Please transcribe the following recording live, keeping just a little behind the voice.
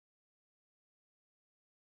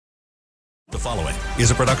The following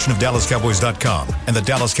is a production of DallasCowboys.com and the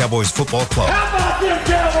Dallas Cowboys Football Club. How about them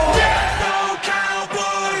Cowboys? Yeah, go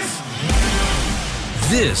Cowboys!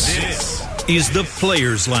 This is the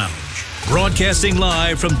Players Lounge, broadcasting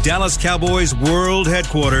live from Dallas Cowboys World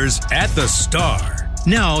Headquarters at the Star.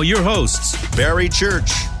 Now your hosts, Barry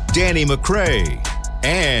Church, Danny McCray,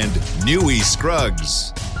 and Newy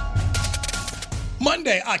Scruggs.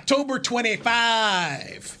 Monday, October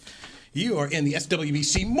 25. You are in the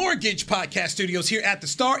SWBC Mortgage Podcast Studios here at the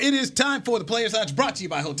Star. It is time for the Players Lounge, brought to you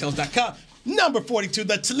by Hotels.com. Number 42,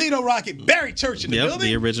 the Toledo Rocket, Barry Church in the building.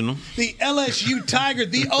 The original. The LSU Tiger,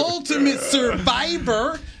 the ultimate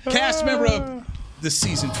survivor, cast member of the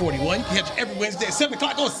season 41. You catch every Wednesday at 7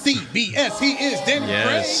 o'clock on CBS. He is Danny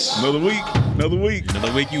McCray. Another week.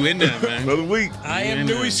 Another week you in there, man. Another week. I am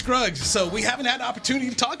Newy Scruggs. So we haven't had the opportunity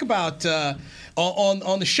to talk about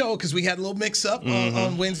on the show because we had a little mix-up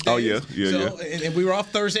on Wednesday. Oh, yeah. And we were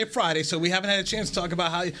off Thursday and Friday, so we haven't had a chance to talk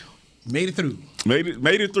about how you made it through. Made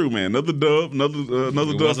it through, man. Another dub, another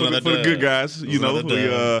dub for the good guys. You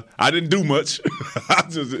know, I didn't do much. I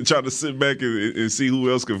just tried to sit back and see who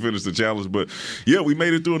else can finish the challenge. But yeah, we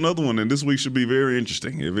made it through another one, and this week should be very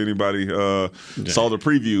interesting. If anybody saw the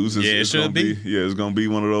previews, it's going to be. Yeah, it's going to be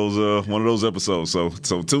one of those episodes. So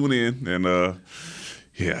tune in and.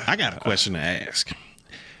 Yeah, I got a question to ask.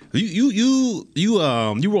 You were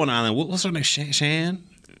on the island. What's her name? Shan,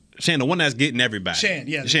 the one that's getting everybody. Shan,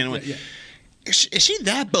 yeah. Yeah. Is she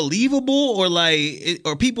that believable, or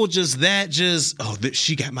or people just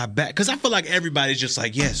she got my back? Because I feel like everybody's just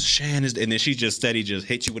like, yes, Shan is, and then she just steady just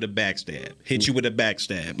hit you with a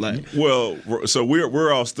backstab, Like, well, so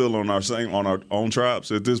we're all still on our own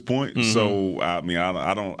tribes at this point. Mm-hmm. So I mean,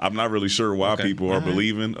 I'm not really sure why people are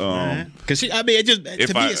believing. Because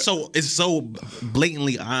it's so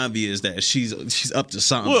blatantly obvious that she's up to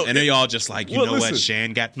something, and they all just like, you know what,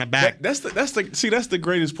 Shan got my back. That's the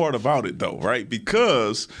greatest part about it, though, right?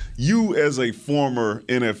 Because you, as a former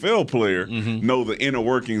NFL player, know the inner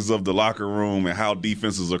workings of the locker room and how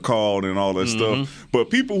defenses are called and all that stuff. But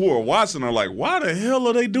people who are watching are like, why the hell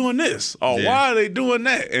are they doing this? Or why are they doing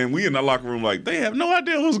that? And we in the locker room like, they have no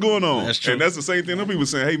idea what's going on. That's true. And that's the same thing. Them people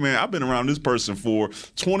saying, hey, man, I've been around this person for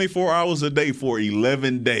 24 hours a day for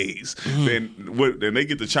 11 days. Then they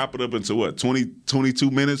get to chop it up into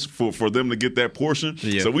 22 minutes for them to get that portion.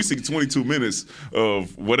 Yeah. So we see 22 minutes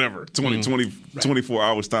of whatever, 24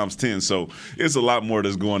 hours times 10. So it's a lot more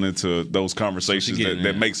that's going into those conversations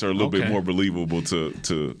that makes her a little bit more believable to.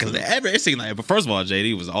 Because it seemed like, but first of all,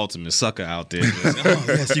 JD was the ultimate sucker out there.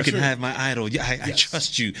 Yes, you can have my idol. Yeah, I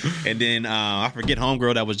trust you. And then I forget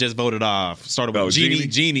homegirl that was just voted off. Started with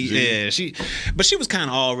Jeannie. Yeah, she was kind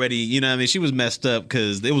of already, you know what I mean? She was messed up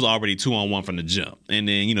because it was already 2-on-1 from the jump. And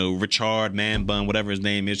then, you know, Richard, Man Bun, whatever his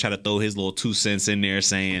name is, tried to throw his little 2 cents in there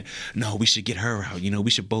saying, no, we should get her out. You know, we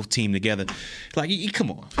should both team together. Like, come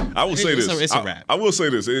on. I will say this. It's a wrap. I will say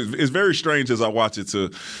this. It's very strange as I watch it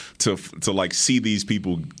to like see these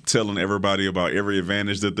people telling everybody about every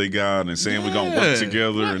advantage that they got and saying we're gonna work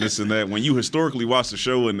together and this and that. When you historically watch the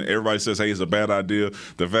show and everybody says, hey, it's a bad idea,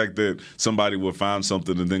 the fact that somebody will find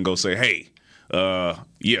something and then go say, hey,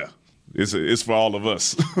 yeah. It's for all of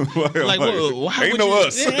us. Ain't no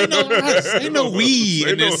us. Ain't no we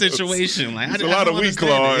in this situation. Like, it's a lot of we,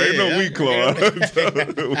 Claude. Ain't no we, Claude.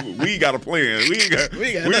 We got a plan. We got.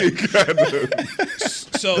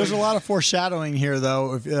 So there's a lot of foreshadowing here,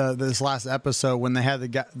 though. This last episode when they had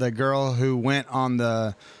the girl who went on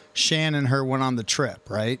the. Shan and her went on the trip,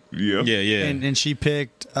 right? Yeah. And she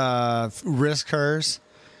picked Risk Hers.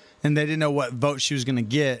 And they didn't know what vote she was going to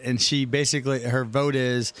get. And she basically, her vote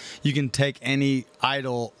is you can take any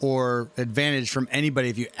idol or advantage from anybody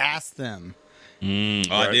if you ask them. Right?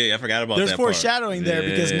 I did. I forgot about There's that foreshadowing there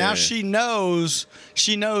because now she knows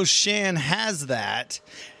Shan has that.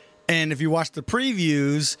 And if you watch the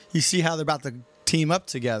previews, you see how they're about to team up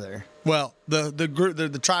together. Well,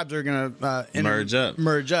 the tribes are going to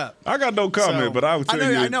merge up. I got no comment, but I would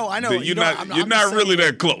tell you. I know. You're not really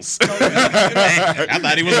that close. I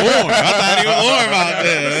thought he was warm. out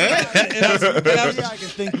there.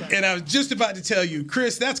 And I was just about to tell you,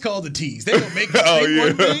 Chris, that's called a tease. They're going to make you think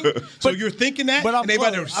one thing, so you're thinking that. But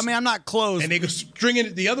I'm not close. And they're stringing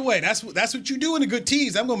it the other way. That's what you do in a good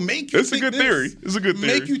tease. I'm going to make you It's a good theory.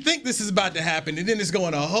 Make you think this is about to happen, and then it's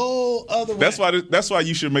going a whole other way. That's why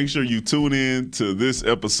you should make sure you tune in to this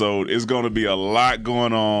episode. It's going to be a lot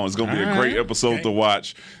going on. It's going to be a great episode to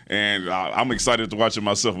watch, and I'm excited to watch it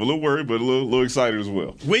myself. A little worried, but a little excited as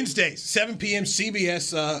well. Wednesdays, 7 p.m.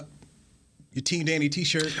 CBS. your Team Danny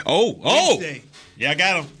T-shirt. Wednesday. Yeah, I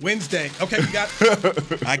got them. Wednesday. Okay, we got.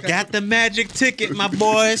 I got the magic ticket, my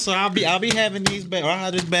boy. So I'll be having I'll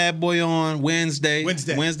have this bad boy on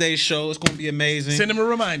Wednesday's show. It's gonna be amazing. Send him a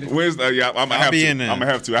reminder. Wednesday, yeah, I'm gonna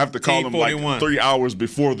have to. I have to call him like 3 hours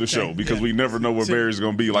before the show because we never know where Barry's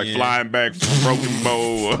gonna be. Like flying back from Broken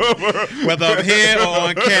Bow. Whether I'm here or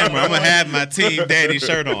on camera, I'm gonna have my Team Danny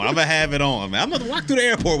shirt on. I'm gonna have it on, man. I'm gonna walk through the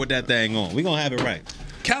airport with that thing on. We gonna have it right.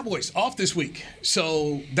 Cowboys off this week,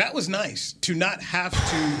 so that was nice to not have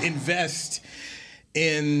to invest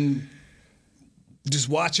in just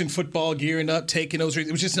watching football, gearing up, taking those.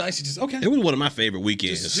 It was just nice to just It was one of my favorite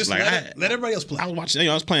weekends. Just like let everybody else play. I was watching.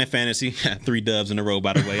 I was playing fantasy. 3 dubs in a row,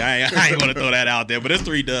 by the way. I ain't going to throw that out there, but it's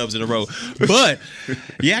 3 dubs in a row. But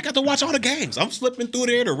yeah, I got to watch all the games. I'm flipping through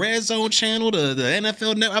there, the Red Zone channel, the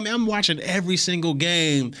NFL Network. I mean, I'm watching every single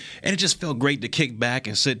game, and it just felt great to kick back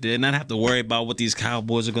and sit there and not have to worry about what these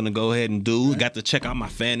Cowboys are going to go ahead and do. Got to check out my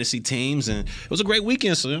fantasy teams, and it was a great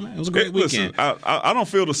weekend, sir. Man. It was a great weekend. Listen, I don't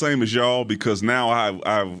feel the same as y'all because now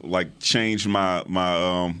I've like changed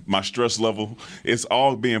my stress level. It's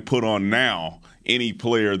all being put on now. Any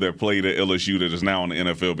player that played at LSU that is now in the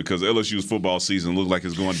NFL because LSU's football season looks like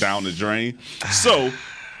it's going down the drain. So,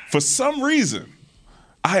 for some reason,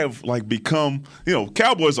 I have like become,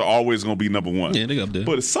 Cowboys are always going to be number one. Yeah, they up there.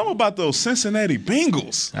 But it's something about those Cincinnati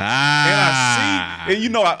Bengals. And I see,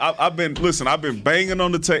 and I've been banging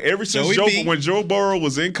on the tape ever since when Joe Burrow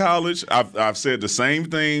was in college. I've said the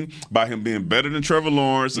same thing about him being better than Trevor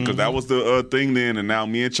Lawrence because that was the thing then. And now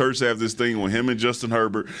me and Church have this thing with him and Justin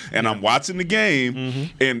Herbert. And I'm watching the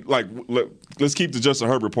game and like. Let's keep the Justin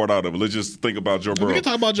Herbert part out of it. Let's just think about Joe Burrow. We can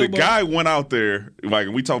talk about Joe Burrow. The guy went out there,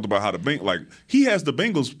 and we talked about how he has the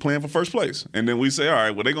Bengals playing for first place. And then we say, all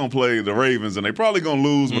right, well, they're going to play the Ravens, and they're probably going to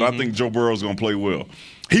lose, but I think Joe Burrow's going to play well.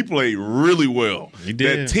 He played really well. He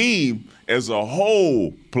did. That team as a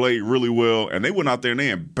whole played really well, and they went out there and they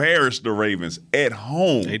embarrassed the Ravens at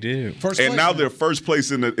home. They did. Now they're first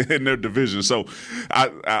place in their division. So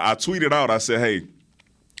I tweeted out, I said, hey,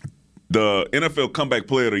 the NFL Comeback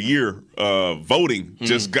Player of the Year voting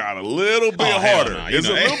just got a little bit harder. It's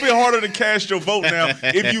a little bit harder to cast your vote now.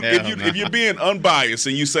 If you're being unbiased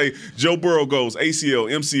and you say Joe Burrow goes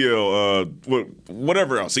ACL, MCL,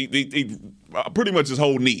 whatever else, he pretty much his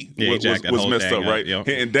whole knee was messed up, right? Yep.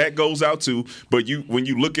 And that goes out too. But when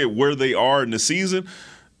you look at where they are in the season.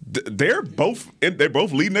 They're both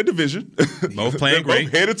leading their division. Both playing great.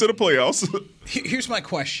 Both headed to the playoffs. Here's my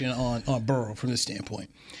question on Burrow from this standpoint.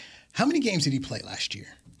 How many games did he play last year?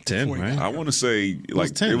 10, right? I want to say it was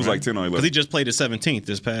 10 or 11. Because he just played the 17th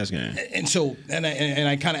this past game. And so, and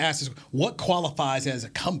I kind of asked this: what qualifies as a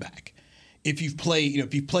comeback? If you've played,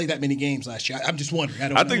 that many games last year, I'm just wondering.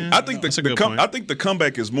 I think the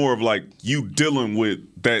comeback is more of like you dealing with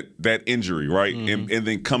that injury, right, and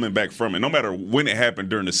then coming back from it. No matter when it happened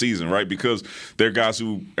during the season, right, because there are guys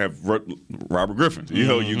who have Robert Griffin.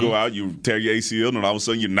 You go out, you tear your ACL, and all of a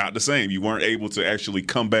sudden you're not the same. You weren't able to actually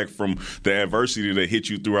come back from the adversity that hit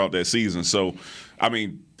you throughout that season. So, I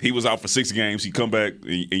mean. He was out for 6 games. He come back,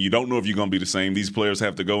 and you don't know if you're going to be the same. These players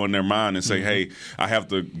have to go in their mind and say, hey, I have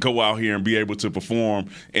to go out here and be able to perform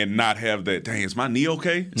and not have that, dang, is my knee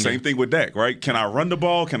okay? Same thing with Dak, right? Can I run the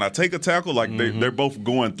ball? Can I take a tackle? Like, they're both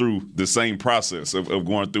going through the same process of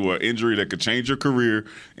going through an injury that could change your career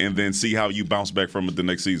and then see how you bounce back from it the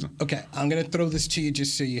next season. Okay, I'm going to throw this to you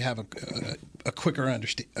just so you have a quick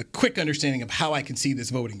understanding of how I can see this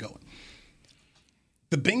voting going.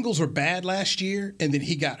 The Bengals were bad last year, and then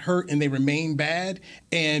he got hurt, and they remained bad.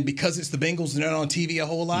 And because it's the Bengals and they're not on TV a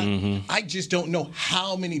whole lot, I just don't know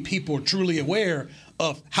how many people are truly aware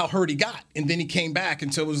of how hurt he got. And then he came back,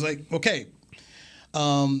 and so it was like, okay.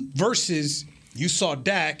 Versus you saw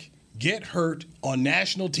Dak get hurt on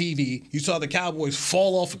national TV. You saw the Cowboys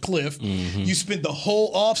fall off a cliff. You spent the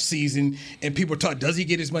whole offseason, and people were talking, does he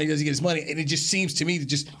get his money? Does he get his money? And it just seems to me that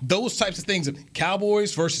just those types of things of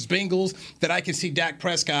Cowboys versus Bengals that I can see Dak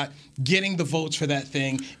Prescott getting the votes for that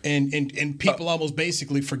thing and people almost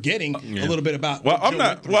basically forgetting a little bit about I'm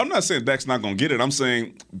not saying Dak's not going to get it. I'm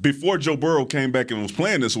saying before Joe Burrow came back and was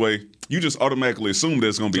playing this way, you just automatically assumed that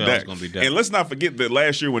it's going to be Dak. And let's not forget that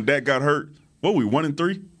last year when Dak got hurt, what were we,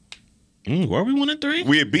 1-3? Were we 1-3?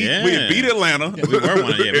 We had beat Atlanta. Yeah, we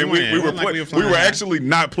were 1. Yeah, we were actually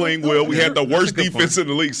not playing well. We had the worst defense in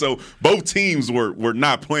the league. So both teams were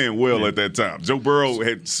not playing well at that time. Joe Burrow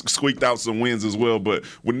had squeaked out some wins as well, but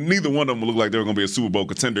neither one of them looked like they were going to be a Super Bowl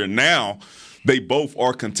contender. Now they both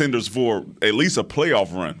are contenders for at least a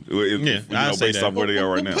playoff run. Based off where they are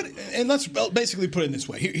right now. And let's basically put it this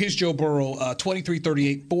way. Here's Joe Burrow,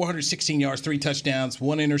 23-38, 416 yards, 3 touchdowns,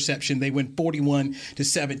 1 interception. They win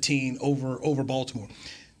 41-17 over Baltimore.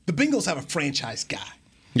 The Bengals have a franchise guy.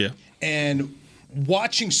 Yeah. And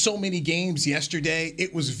watching so many games yesterday,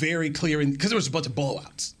 it was very clear because there was a bunch of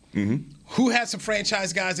blowouts. Mm-hmm. Who had some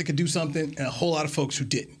franchise guys that could do something, and a whole lot of folks who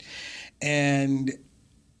didn't. And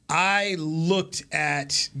I looked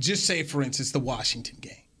at, just say, for instance, the Washington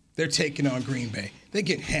game. They're taking on Green Bay. They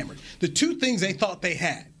get hammered. The two things they thought they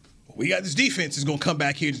had, we got this defense is going to come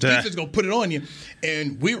back here. This defense is going to put it on you,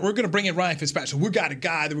 and we're going to bring in Ryan Fitzpatrick. So we got a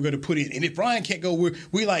guy that we're going to put in. And if Ryan can't go,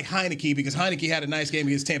 we like Heineke because Heineke had a nice game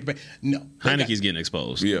against Tampa Bay. No. Heineke's getting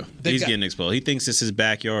exposed. Yeah. He's getting exposed. He thinks it's his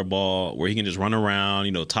backyard ball where he can just run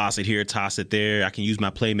around, toss it here, toss it there. I can use my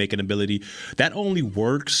playmaking ability. That only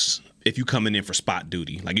works if you coming in for spot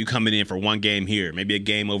duty. Like you coming in for one game here, maybe a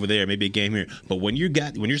game over there, maybe a game here. But when you're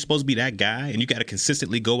supposed to be that guy and you got to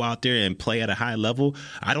consistently go out there and play at a high level,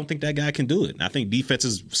 I don't think that guy can do it. I think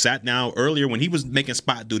defenses sat down earlier when he was making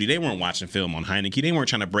spot duty. They weren't watching film on Heineke. They weren't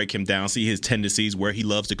trying to break him down, see his tendencies, where he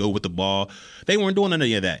loves to go with the ball. They weren't doing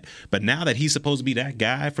any of that. But now that he's supposed to be that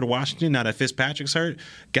guy for the Washington, now that Fitzpatrick's hurt,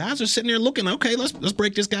 guys are sitting there looking, okay, let's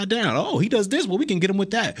break this guy down. Oh, he does this. Well, we can get him with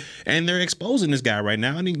that. And they're exposing this guy right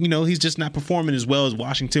now. And, he's just not performing as well as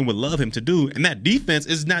Washington would love him to do. And that defense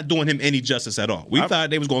is not doing him any justice at all. We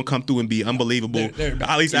thought they was going to come through and be unbelievable.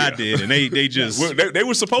 At least I did. And they just they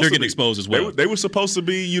were supposed they're to getting exposed as well. They were supposed to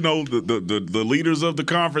be, the leaders of the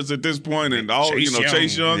conference at this point, and all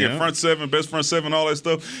Chase Young and front seven, best front seven, all that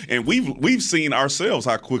stuff. And we've seen ourselves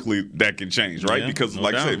how quickly that can change, right? Because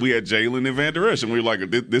I said, we had Jalen and Van Der Esch, and we were like,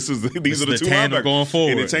 these are the two linebackers going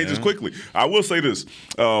forward, and it changes quickly. I will say this: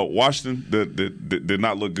 Washington did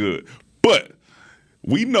not look good. But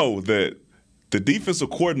we know that the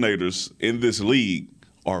defensive coordinators in this league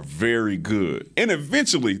are very good. And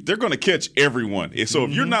eventually, they're going to catch everyone. And so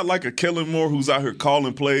if you're not like a Kellen Moore who's out here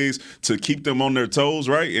calling plays to keep them on their toes,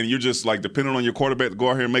 right, and you're just like depending on your quarterback to go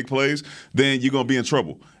out here and make plays, then you're going to be in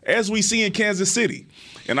trouble. As we see in Kansas City.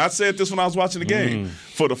 And I said this when I was watching the game.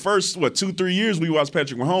 For the first, 2-3 years we watched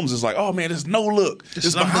Patrick Mahomes, it's like, oh, man, there's no look.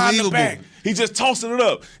 It's behind the back. He's just tossing it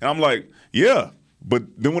up. And I'm like, yeah. But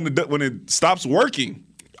then when it stops working,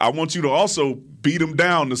 I want you to also beat them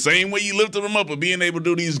down the same way you lifted them up of being able to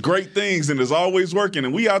do these great things, and it's always working.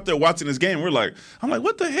 And we out there watching this game, I'm like,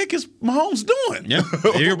 what the heck is Mahomes doing? Yeah,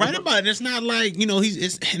 you're right about it. It's not like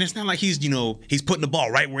it's not like he's putting the ball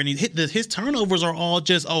right where he hit. His turnovers are all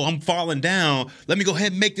just, I'm falling down. Let me go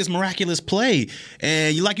ahead and make this miraculous play.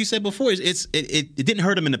 And like you said before, it didn't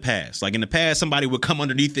hurt him in the past. Like in the past, somebody would come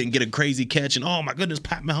underneath it and get a crazy catch, and oh my goodness,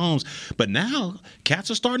 Pat Mahomes. But now cats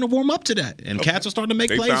are starting to warm up to that, and cats are starting to make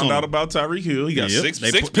plays. They found out about Tyreek Hill. He got six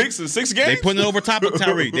picks in 6 games. They putting it over top of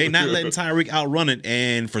Tyreek. They not letting Tyreek outrun it.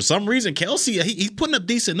 And for some reason, Kelce, he's putting up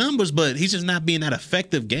decent numbers, but he's just not being that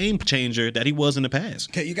effective game changer that he was in the past.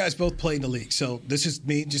 Okay, you guys both played in the league, so this is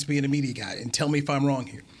me just being a media guy. And tell me if I'm wrong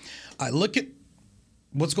here. I look at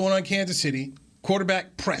what's going on in Kansas City,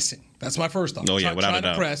 quarterback pressing. That's my first thought. Oh, yeah, without a doubt.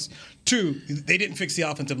 Trying to press. 2, they didn't fix the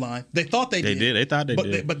offensive line. They thought they did. They thought they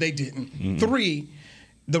did. But they didn't. Mm-hmm. 3,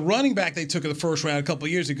 the running back they took in the first round a couple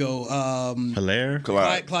of years ago,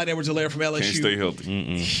 Clyde Edwards-Helaire from LSU. Can't stay healthy.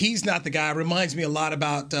 Mm-mm. He's not the guy. Reminds me a lot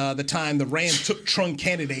about the time the Rams took Trunk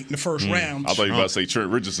Candidate in the first round. I thought you were about to say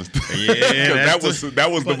Trent Richardson. Yeah, that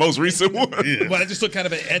was the most recent one. Yeah. But I just look kind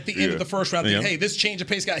of at the end of the first round, thinking, hey, this change of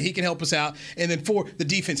pace guy, he can help us out. And then 4, the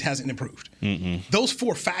defense hasn't improved. Mm-mm. Those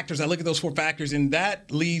 4 factors, I look at those 4 factors, and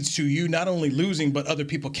that leads to you not only losing, but other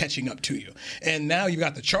people catching up to you. And now you've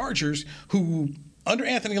got the Chargers who – under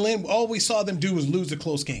Anthony Lynn, all we saw them do was lose the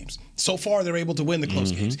close games. So far, they're able to win the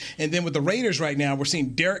close games. And then with the Raiders right now, we're seeing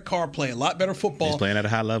Derek Carr play a lot better football. He's playing at a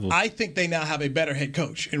high level. I think they now have a better head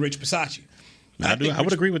coach in Rich Bisaccia. I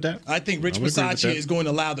would agree with that. I think Rich Bisaccia is going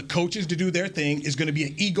to allow the coaches to do their thing, is going to be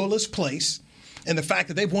an egoless place. And the fact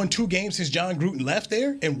that they've won 2 games since John Gruden left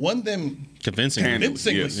there and won them convincingly.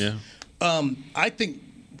 Yes. Yeah. I think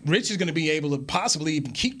Rich is going to be able to possibly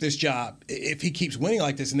even keep this job if he keeps winning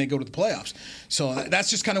like this and they go to the playoffs. So that's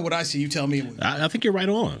just kind of what I see. You tell me. I think you're right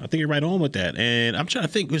on. I think you're right on with that. And I'm trying to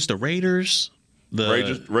think. It's the Raiders.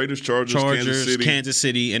 Raiders, Chargers, Kansas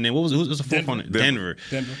City, and then who was the fourth one? Denver.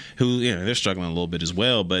 Who they're struggling a little bit as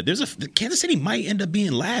well. But Kansas City might end up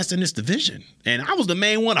being last in this division. And I was the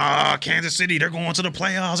main one. Kansas City, they're going to the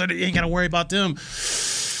playoffs. You ain't got to worry about them.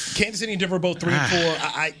 Kansas City and Denver are both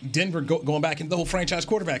 3-4. Denver going back into the whole franchise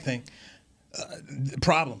quarterback thing.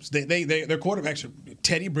 Problems. Their quarterbacks are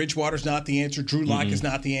Teddy Bridgewater's not the answer. Drew Lock is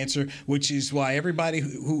not the answer, which is why everybody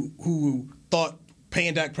who thought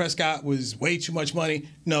paying Dak Prescott was way too much money.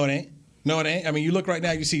 No, it ain't. I mean, you look right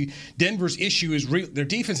now, you see Denver's issue is real. Their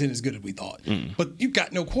defense isn't as good as we thought. But you've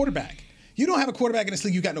got no quarterback. You don't have a quarterback in this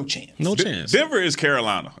league, you got no chance. No chance. Denver is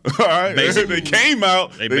Carolina. All right? They came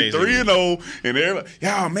out, they 3-0, and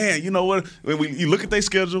everybody, man, you know what? When you look at their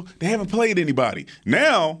schedule, they haven't played anybody.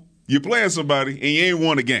 Now, you're playing somebody, and you ain't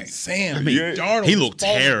won a game. Darnold, he looked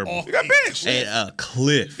terrible. You got benched. At a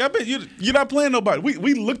cliff. You're not playing nobody.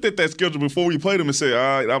 We looked at that schedule before we played them and said,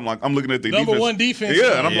 all right, I'm looking at the number one defense.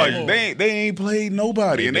 Yeah, and I'm like, they ain't played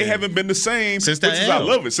nobody, and they haven't been the same since that L. I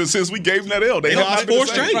love it. Since we gave them that L, they lost 4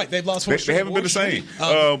 straight. Right, they've lost 4 straight. They haven't been the same.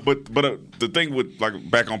 But the thing with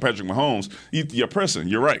back on Patrick Mahomes, you're pressing.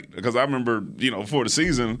 You're right, because I remember before the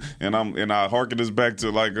season, and I harken this back to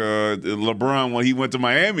LeBron when he went to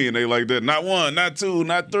Miami, and they like that not 1, not 2,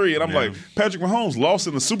 not 3, and I'm like, Patrick Mahomes lost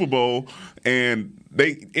in the Super Bowl, and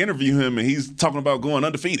they interview him, and he's talking about going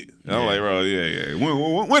undefeated. And I'm like, bro,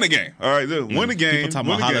 win a game. All right, win a game. People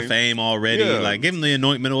talking about Hall of Fame already. Like, give him the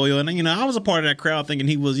anointment oil. And, I was a part of that crowd thinking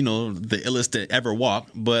he was, the illest to ever walk.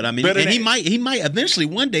 But, I mean, he might eventually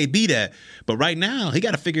one day be that. But right now, he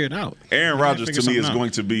got to figure it out. Aaron Rodgers, to me, is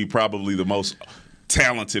going to be probably the most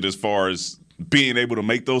talented as far as being able to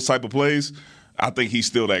make those type of plays. I think he's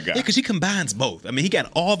still that guy. Yeah, because he combines both. I mean, he got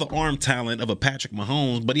all the arm talent of a Patrick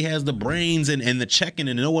Mahomes, but he has the brains and the checking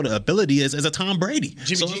and know what the ability is as a Tom Brady.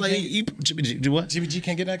 Jimmy G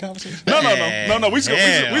can't get that conversation? No. We just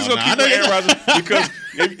gonna keep Aaron Rodgers because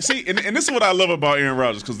and this is what I love about Aaron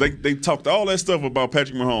Rodgers, because they talked all that stuff about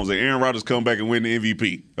Patrick Mahomes and Aaron Rodgers come back and win the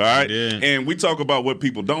MVP. All right, and we talk about what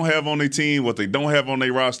people don't have on their team, what they don't have on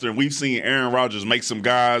their roster, and we've seen Aaron Rodgers make some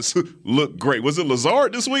guys look great. Was it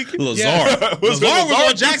Lazard this week? Lazard was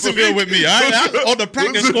on Jacksonville with me, all right? On the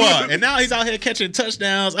practice squad. And now he's out here catching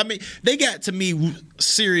touchdowns. I mean, they got, to me,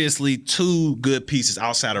 seriously 2 good pieces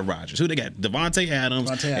outside of Rodgers. Who they got? Devontae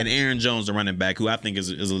Adams and Aaron Jones, the running back, who I think is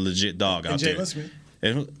a legit dog out there.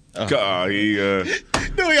 And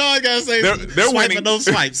we always gotta say they're winning those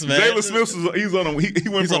swipes, man. Jalen Smith he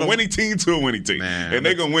went from a winning team to a winning team, man, and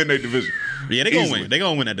they're gonna win their division. Yeah, they're gonna win. They're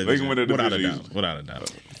gonna win that division. They can win that division without a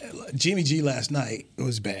doubt. Jimmy G last night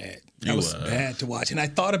was bad. That was bad to watch. And I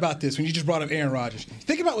thought about this when you just brought up Aaron Rodgers.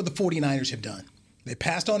 Think about what the 49ers have done. They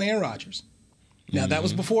passed on Aaron Rodgers. Now, that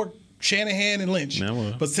was before Shanahan and Lynch.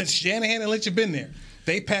 But since Shanahan and Lynch have been there,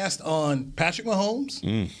 they passed on Patrick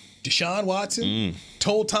Mahomes, Deshaun Watson,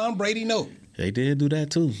 told Tom Brady no. They did do that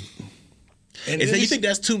too. And you think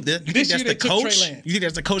that's too? You think that's the coach? You think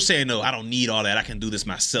that's the coach saying, "No, I don't need all that. I can do this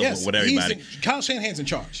myself." Yes, with everybody. Kyle Shanahan's in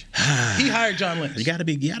charge. He hired John Lynch. You got to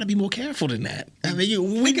be more careful than that. I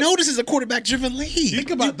mean, we know this is a quarterback-driven league.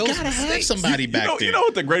 Think about those. Gotta have somebody back there. You know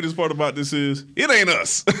what the greatest part about this is? It ain't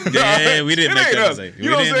us. Yeah, we didn't make that mistake. You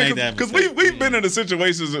know what I'm saying? Because we've been in the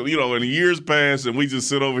situations, in years past, and we just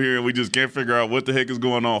sit over here and we just can't figure out what the heck is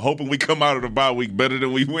going on, hoping we come out of the bye week better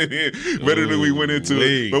than we went into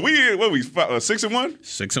it. But we 6-1.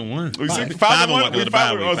 6-1. We're 5-1.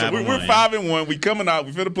 We're 5-1. We coming out.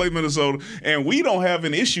 We finna play Minnesota, and we don't have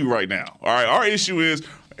an issue right now. All right, our issue is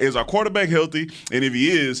our quarterback healthy? And if he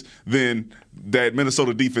is, then that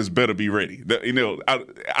Minnesota defense better be ready.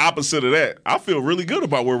 Opposite of that, I feel really good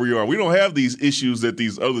about where we are. We don't have these issues that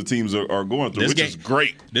these other teams are going through, which is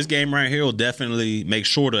great. This game right here will definitely make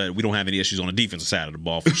sure that we don't have any issues on the defensive side of the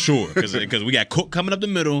ball for sure. Because we got Cook coming up the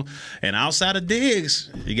middle, and outside of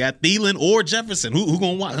Diggs, you got Thielen or Jefferson. Who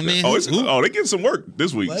gonna watch? I mean, they getting some work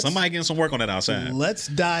this week. Somebody getting some work on that outside. Let's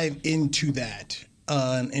dive into that.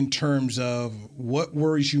 In terms of what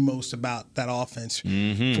worries you most about that offense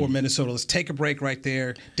for Minnesota. Let's take a break right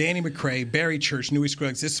there. Danny McCray, Barry Church, Newy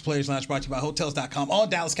Scruggs. This is Players Lounge, brought to you by Hotels.com on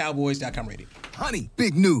DallasCowboys.com radio. Honey,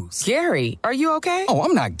 big news. Gary, are you okay? Oh,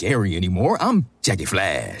 I'm not Gary anymore. I'm Jackie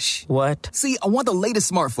Flash. What? See, I want the latest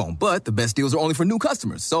smartphone, but the best deals are only for new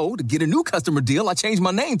customers. So to get a new customer deal, I changed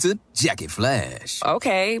my name to Jackie Flash.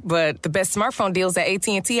 Okay, but the best smartphone deals at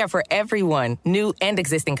AT&T are for everyone, new and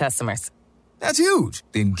existing customers. That's huge.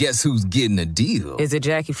 Then guess who's getting a deal? Is it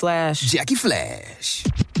Jackie Flash? Jackie Flash.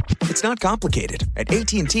 It's not complicated. At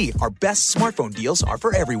AT&T, our best smartphone deals are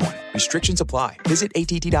for everyone. Restrictions apply. Visit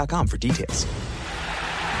AT&T.com for details.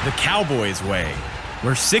 The Cowboys way,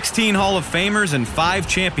 where 16 Hall of Famers and 5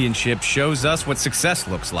 championships shows us what success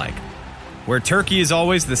looks like. Where turkey is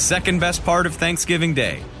always the second best part of Thanksgiving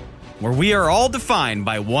Day. Where we are all defined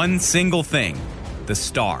by one single thing, the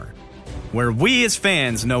Star. Where we as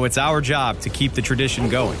fans know it's our job to keep the tradition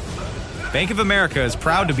going. Bank of America is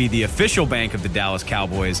proud to be the official bank of the Dallas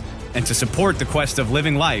Cowboys and to support the quest of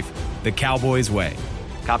living life the Cowboys way.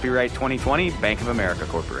 Copyright 2020, Bank of America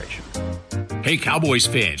Corporation. Hey, Cowboys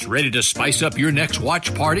fans, ready to spice up your next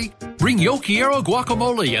watch party? Bring Yo Quiero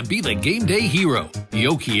guacamole and be the game day hero.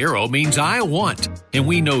 Yo Quiero means I want, and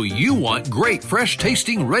we know you want great,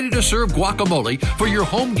 fresh-tasting, ready-to-serve guacamole for your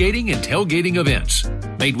home gating and tailgating events.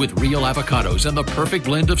 Made with real avocados and the perfect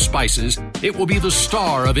blend of spices, it will be the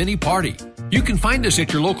star of any party. You can find us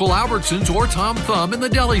at your local Albertsons or Tom Thumb in the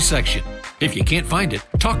deli section. If you can't find it,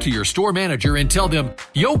 talk to your store manager and tell them,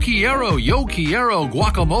 Yo Quiero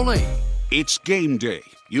guacamole. It's game day.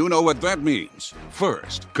 You know what that means.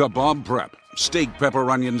 First, kebab prep. Steak, pepper,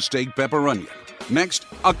 onion, steak, pepper, onion. Next,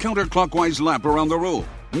 a counterclockwise lap around the room.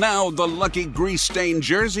 Now the lucky grease-stained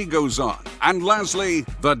jersey goes on. And lastly,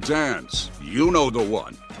 the dance. You know the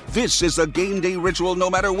one. This is a game day ritual no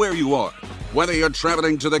matter where you are. Whether you're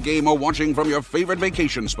traveling to the game or watching from your favorite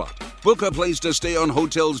vacation spot, book a place to stay on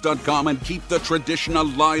Hotels.com and keep the tradition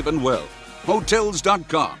alive and well.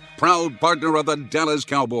 Hotels.com, proud partner of the Dallas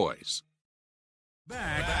Cowboys.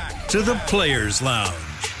 Back to the Players Lounge.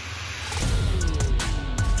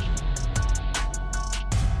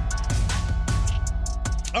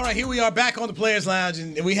 All right, here we are back on the Players Lounge,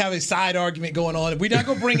 and we have a side argument going on. We're not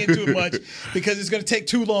going to bring into it much because it's going to take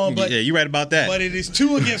too long. But yeah, you're right about that. But it is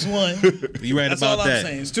 2 against 1. You're right That's about all that. I'm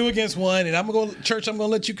saying. It's 2 against 1, and I'm going to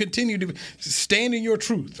let you continue to stand in your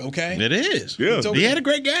truth. Okay? It is. Yeah, he had a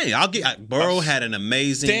great game. Burrow had an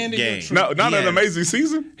amazing game. No, not an amazing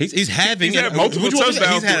season. He's had multiple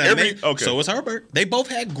touchdowns every. Okay. So was Herbert. They both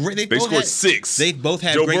had great. They scored 6. They both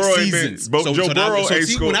had Joe great Burrow seasons. Joe Burrow ain't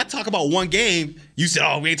scored. When I talk about one game, you said,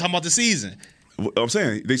 "Oh, we ain't talking about the season." I'm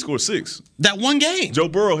saying they scored 6. That one game. Joe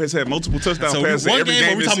Burrow has had multiple touchdown passes every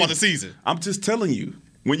game. We talking about the season. I'm just telling you.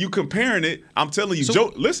 When you comparing it, I'm telling you,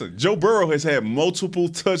 Joe Burrow has had multiple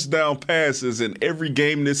touchdown passes in every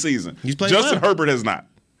game this season. He's played Justin Herbert has not.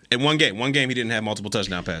 In one game he didn't have multiple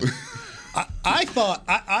touchdown passes.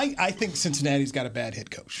 I think Cincinnati's got a bad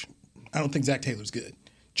head coach. I don't think Zach Taylor's good.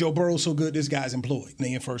 Joe Burrow's so good, this guy's employed. And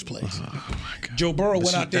they in first place. Oh my God.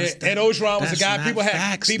 Went out there. Ed Ogeron was a guy people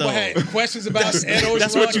had questions about. Ed Ogeron.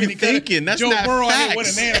 That's what you're thinking. That's Joe not Burrow facts. won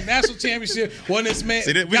a national championship. Won this man.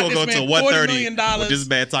 See, we're gonna go to 130. With this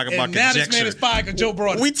man talking about now conjecture. This man is fired because Joe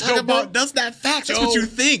Burrow. We talking about that's not facts. That's what you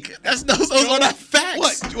think. Those are not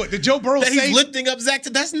facts. What did Joe Burrow say? He's lifting up Zach.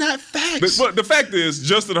 That's not facts. But the fact is,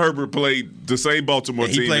 Justin Herbert played the same Baltimore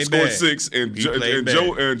team and scored 6, and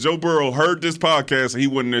Joe Burrow heard this podcast and he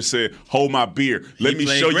went in there and said, "Hold my beer. Let me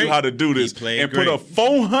show you how to do this." And put up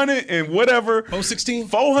 400 and whatever.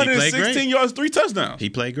 416 yards, 3 touchdowns. He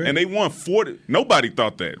played great. And they won 40. Nobody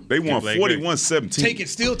thought that. They won 41-17.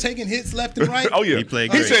 Still taking hits left and right. Oh, yeah. He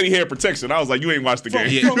played great. He said he had protection. I was like, you ain't watched the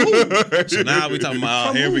game. So now we talking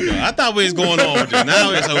about, here we go. I thought we was going on with this.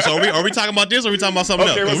 Now, are we talking about this or are we talking about something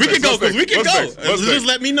else? Because we can go. Just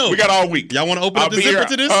let me know. We got all week. Y'all want to open up the zipper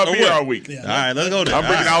to this? I'll be here all week. All right, let's go there. I'm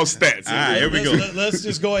bringing out stats. All right, here we go. Let's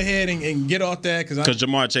just go ahead and get off that. Because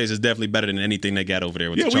Jamar Chase is definitely better than anything they got over there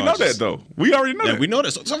with the Chargers. Yeah, we know that, though. We already know that. We know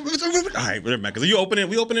that. So, all right, because we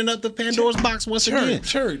opening up the Pandora's box once again.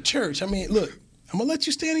 Church. I mean, look, I'm going to let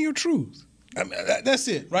you stand in your truth. I mean, that's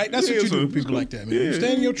it, right? That's what you do with people like that, man. You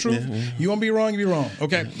stand in your truth. You want to be wrong, you be wrong.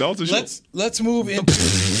 Okay. Let's move into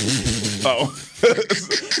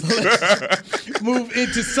move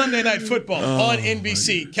into Sunday Night Football on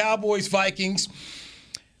NBC. Cowboys, Vikings.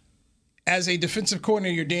 As a defensive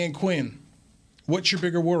coordinator, Dan Quinn, what's your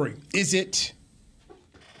bigger worry? Is it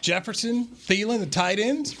Jefferson, Thielen, the tight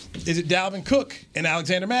ends? Is it Dalvin Cook and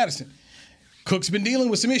Alexander Mattison? Cook's been dealing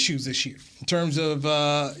with some issues this year in terms of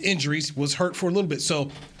injuries, was hurt for a little bit.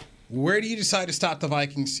 So where do you decide to stop the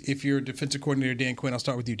Vikings if you're defensive coordinator Dan Quinn? I'll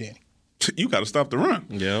start with you, Danny. You got to stop the run.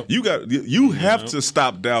 Yeah. You have to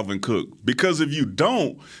stop Dalvin Cook, because if you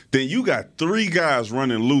don't, then you got 3 guys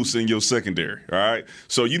running loose in your secondary. All right.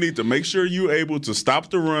 So you need to make sure you're able to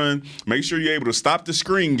stop the run. Make sure you're able to stop the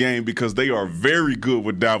screen game, because they are very good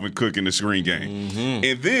with Dalvin Cook in the screen game. Mm-hmm.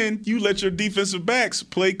 And then you let your defensive backs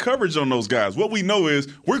play coverage on those guys. What we know is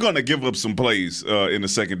we're going to give up some plays in the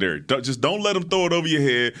secondary. Don't let them throw it over your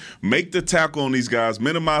head. Make the tackle on these guys.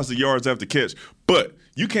 Minimize the yards after catch. But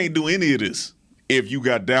you can't do any of this if you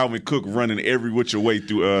got Dalvin Cook running every which way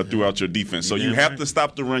throughout your defense. So you have to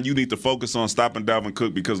stop the run. You need to focus on stopping Dalvin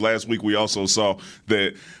Cook, because last week we also saw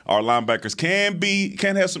that our linebackers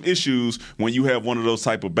can have some issues when you have one of those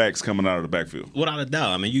type of backs coming out of the backfield. Without a doubt.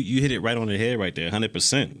 I mean, you hit it right on the head right there,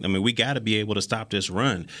 100%. I mean, we got to be able to stop this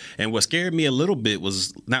run. And what scared me a little bit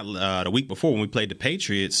was not the week before when we played the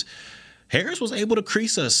Patriots, Harris was able to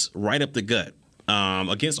crease us right up the gut.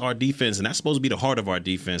 Against our defense, and that's supposed to be the heart of our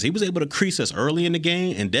defense. He was able to crease us early in the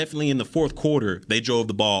game, and definitely in the fourth quarter, they drove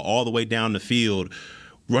the ball all the way down the field,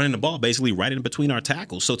 running the ball basically right in between our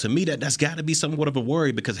tackles. So to me, that's got to be somewhat of a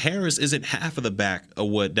worry because Harris isn't half of the back of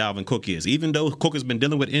what Dalvin Cook is. Even though Cook has been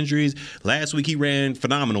dealing with injuries, last week he ran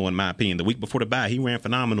phenomenal in my opinion. The week before the bye, he ran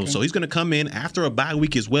phenomenal. Okay. So he's going to come in after a bye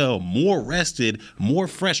week as well, more rested, more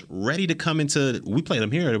fresh, ready to come into – we played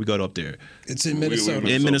him here or did we go up there? It's in Minnesota.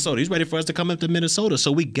 In Minnesota. He's ready for us to come up to Minnesota.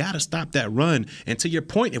 So we got to stop that run. And to your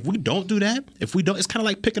point, if we don't do that, it's kind of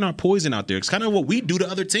like picking our poison out there. It's kind of what we do to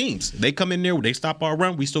other teams. They come in there, they stop our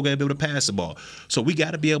run, we still got to be able to pass the ball. So we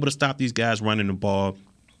got to be able to stop these guys running the ball,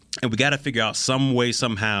 and we got to figure out some way,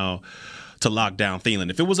 somehow, to lock down Thielen.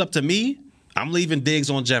 If it was up to me, I'm leaving Diggs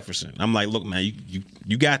on Jefferson. I'm like, look, man,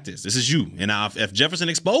 you got this. This is you. And now if Jefferson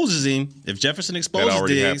exposes Diggs,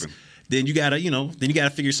 happened. then you gotta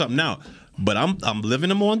figure something out. But I'm living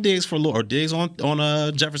him on Diggs for a little, or Diggs on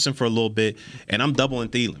Jefferson for a little bit, and I'm doubling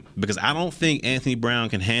Thielen because I don't think Anthony Brown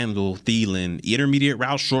can handle Thielen intermediate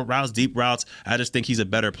routes, short routes, deep routes. I just think he's a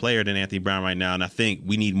better player than Anthony Brown right now, and I think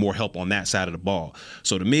we need more help on that side of the ball.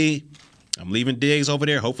 So to me, I'm leaving Diggs over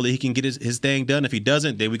there. Hopefully he can get his thing done. If he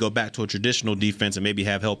doesn't, then we go back to a traditional defense and maybe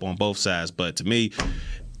have help on both sides. But to me,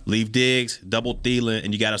 leave Diggs, double Thielen,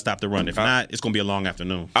 and you got to stop the run. If not, it's going to be a long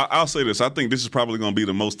afternoon. I'll say this. I think this is probably going to be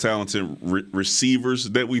the most talented receivers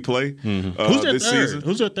that we play Who's their this third? season.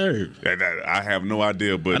 Who's their third? I have no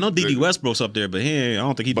idea. But I know D.D. Westbrook's up there, but I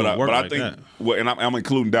don't think he doing work like that. Well, and I'm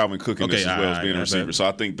including Dalvin Cook in this as well as being a receiver. So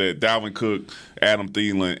I think that Dalvin Cook, Adam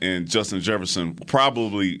Thielen, and Justin Jefferson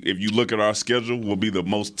probably, if you look at our schedule, will be the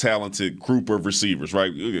most talented group of receivers,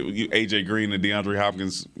 right? A.J. Green and DeAndre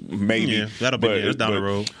Hopkins, maybe. Yeah, that'll be that's down the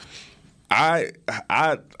road. I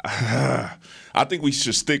think we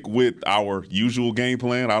should stick with our usual game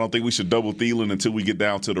plan. I don't think we should double Thielen until we get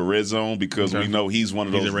down to the red zone because we know he's one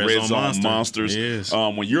of those red zone monsters.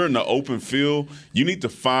 When you're in the open field, you need to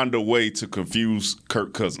find a way to confuse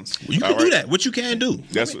Kirk Cousins. You can do that. What you can do.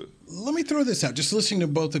 Let me throw this out. Just listening to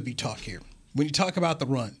both of you talk here. When you talk about the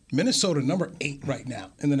run, Minnesota, number 8 right now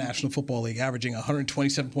in the National Football League, averaging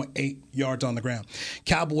 127.8 yards on the ground.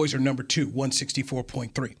 Cowboys are number 2,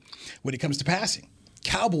 164.3. When it comes to passing,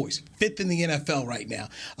 Cowboys, 5th in the NFL right now,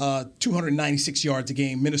 296 yards a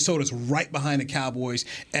game. Minnesota's right behind the Cowboys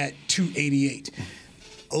at 288.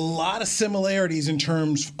 A lot of similarities in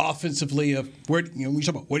terms offensively of where we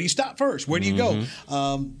talk about where do you stop first, where do you go.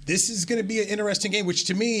 This is going to be an interesting game. Which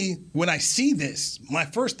to me, when I see this, my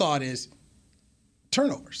first thought is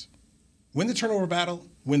turnovers. Win the turnover battle.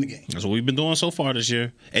 Win the game. That's what we've been doing so far this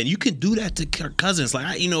year. And you can do that to Kirk Cousins.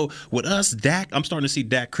 Like, with us, Dak, I'm starting to see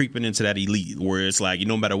Dak creeping into that elite where it's like,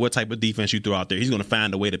 no matter what type of defense you throw out there, he's going to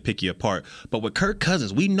find a way to pick you apart. But with Kirk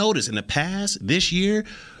Cousins, we noticed in the past this year,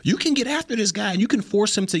 you can get after this guy and you can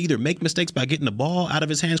force him to either make mistakes by getting the ball out of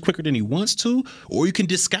his hands quicker than he wants to, or you can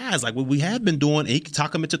disguise like what we have been doing, and he can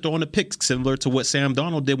talk him into throwing the picks, similar to what Sam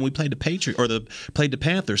Darnold did when we played the played the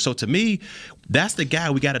Panthers. So to me, that's the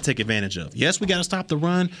guy we got to take advantage of. Yes, we got to stop the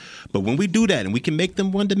run, but when we do that and we can make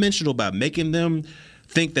them one-dimensional by making them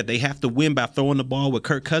think that they have to win by throwing the ball with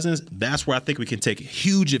Kirk Cousins, that's where I think we can take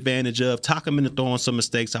huge advantage of, talk him into throwing some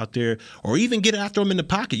mistakes out there, or even get after him in the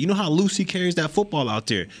pocket. You know how loose he carries that football out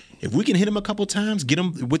there. If we can hit him a couple times, get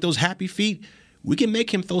him with those happy feet, we can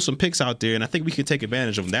make him throw some picks out there, and I think we can take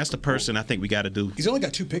advantage of him. That's the person I think we got to do. He's only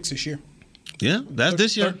got 2 picks this year. Yeah, that's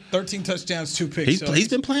this year. 13 touchdowns, 2 picks. He's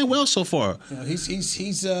been playing well so far. It's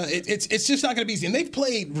just not going to be easy. And they've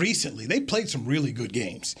played recently. They've played some really good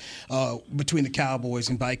games between the Cowboys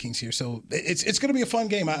and Vikings here. So it's going to be a fun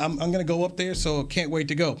game. I'm going to go up there, so can't wait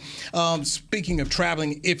to go. Speaking of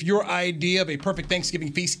traveling, if your idea of a perfect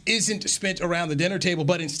Thanksgiving feast isn't spent around the dinner table,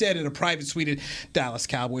 but instead in a private suite at Dallas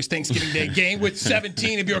Cowboys Thanksgiving Day game with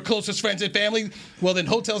 17 of your closest friends and family, well then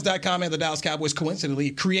Hotels.com and the Dallas Cowboys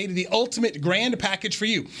coincidentally created the ultimate grand package for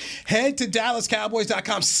you. Head to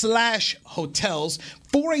DallasCowboys.com/hotels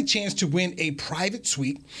for a chance to win a private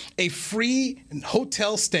suite, a free night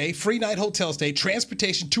hotel stay,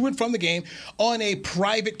 transportation to and from the game on a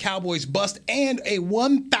private Cowboys bus, and a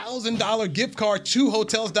 $1,000 gift card to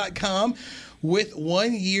Hotels.com with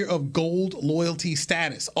 1 year of gold loyalty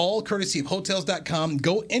status. All courtesy of Hotels.com.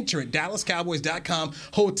 Go enter it, DallasCowboys.com.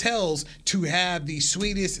 Hotels to have the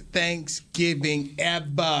sweetest Thanksgiving ever.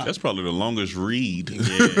 That's probably the longest read. Yeah.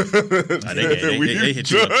 They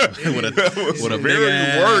hit you up with a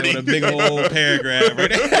big old paragraph.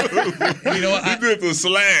 Right? You know what? He did the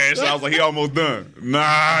slash. I was like, he almost done.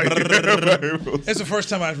 Nah. It's the first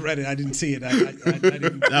time I've read it. I didn't see it. I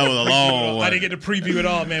didn't, that was a long one. I didn't get to preview it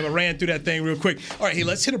all, man, but ran through that thing real quick. All right, hey,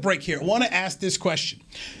 let's hit a break here. I want to ask this question.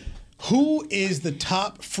 Who is the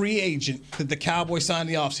top free agent that the Cowboys signed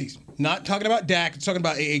in the offseason? Not talking about Dak. It's talking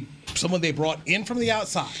about a someone they brought in from the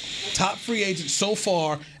outside. Top free agent so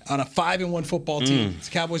far on a 5-1 football team. The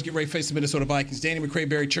Cowboys get ready to face the Minnesota Vikings. Danny McCray,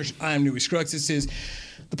 Barry Church, I am Newey Scruggs. This is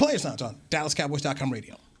the Players Lounge on DallasCowboys.com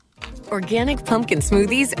radio. Organic pumpkin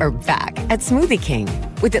smoothies are back at Smoothie King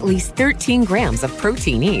with at least 13 grams of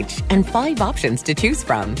protein each and 5 options to choose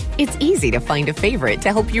from. It's easy to find a favorite to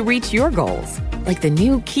help you reach your goals. Like the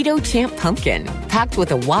new Keto Champ Pumpkin, packed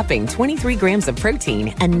with a whopping 23 grams of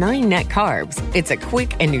protein and 9 net carbs. It's a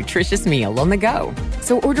quick and nutritious meal on the go.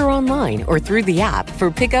 So order online or through the app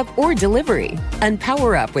for pickup or delivery. And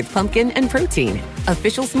power up with pumpkin and protein.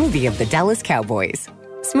 Official smoothie of the Dallas Cowboys.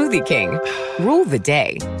 Smoothie King. Rule the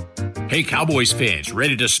day. Hey, Cowboys fans,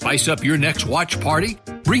 ready to spice up your next watch party?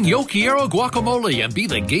 Bring Yo Quiero guacamole and be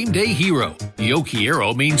the game day hero. Yo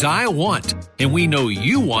Quiero means I want, and we know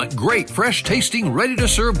you want great, fresh-tasting,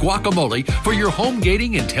 ready-to-serve guacamole for your home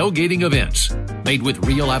gating and tailgating events. Made with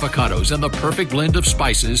real avocados and the perfect blend of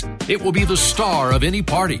spices, it will be the star of any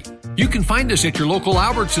party. You can find us at your local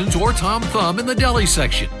Albertsons or Tom Thumb in the deli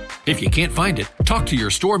section. If you can't find it, talk to your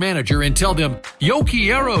store manager and tell them, Yo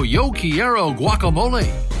Quiero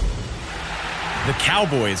guacamole. The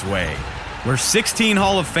Cowboys way, where 16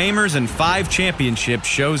 Hall of Famers and 5 championships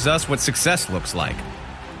shows us what success looks like.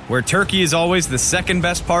 Where turkey is always the second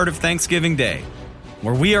best part of Thanksgiving Day.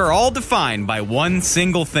 Where we are all defined by one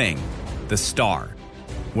single thing, the star.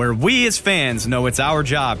 Where we as fans know it's our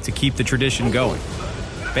job to keep the tradition going.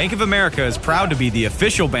 Bank of America is proud to be the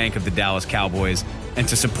official bank of the Dallas Cowboys and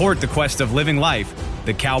to support the quest of living life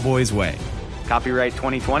the Cowboys way. Copyright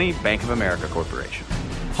 2020, Bank of America Corporation.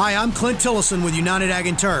 Hi, I'm Clint Tillison with United Ag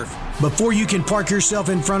and Turf. Before you can park yourself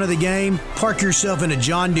in front of the game, park yourself in a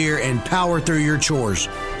John Deere and power through your chores.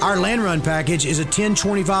 Our Land Run package is a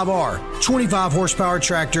 1025R, 25 horsepower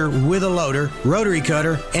tractor with a loader, rotary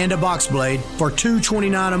cutter, and a box blade for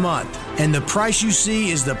 $229 a month. And the price you see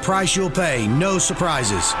is the price you'll pay, no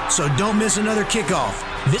surprises. So don't miss another kickoff.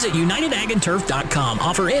 Visit UnitedAgAndTurf.com.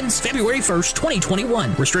 Offer ends February 1st,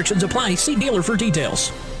 2021. Restrictions apply. See dealer for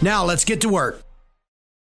details. Now let's get to work.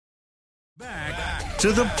 Back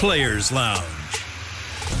to the Players Lounge.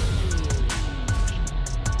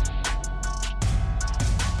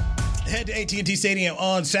 Head to AT&T Stadium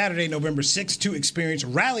on Saturday, November 6th to experience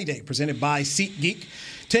Rally Day presented by SeatGeek.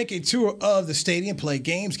 Take a tour of the stadium, play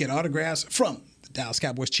games, get autographs from the Dallas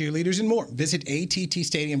Cowboys cheerleaders and more. Visit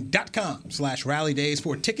attstadium.com/rallydays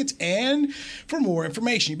for tickets and for more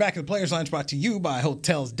information. You're back at the Players Lounge, brought to you by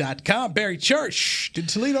Hotels.com. Barry Church, did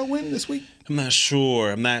Toledo win this week? I'm not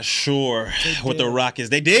sure what the Rockets.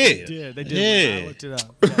 They did. They did. I looked it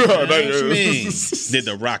up. What you mean? Did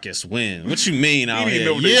the Rockets win? What you mean out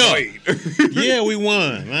here? Yeah, we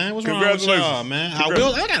won, man. What's wrong with y'all, man? I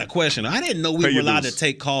got a question. I didn't know we were allowed to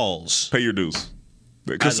take calls. Pay your dues.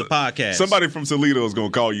 As a podcast. Somebody from Toledo is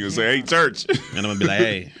going to call you and say, hey, Church. And I'm going to be like,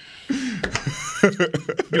 hey. You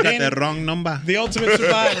got that wrong number. The ultimate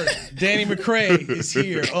survivor, Danny McCray, is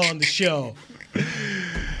here on the show.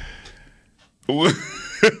 So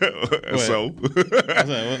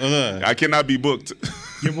I cannot be booked.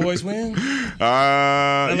 Your boys win?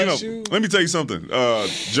 Let me tell you something.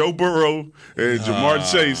 Joe Burrow and Jamar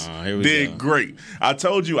Chase did great. I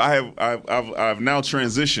told you I've now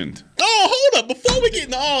transitioned. Oh, hold up! Before we get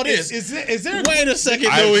into all this, is there? Wait a second,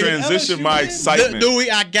 I Dewey. transitioned my excitement. Dewey,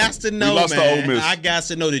 I got to know, we lost man. to Ole Miss. I got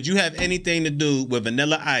to know. Did you have anything to do with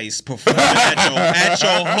Vanilla Ice performing at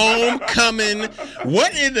your homecoming?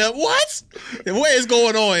 What is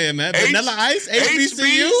going on here, man? Vanilla Ice,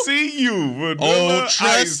 HBCU. Oh,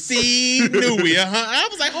 trustee Newey. I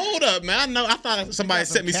was like, hold up, man. I thought somebody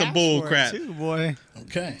sent me some bull crap. Too, boy.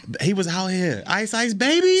 Okay. He was out here. Ice,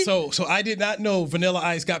 baby. So I did not know Vanilla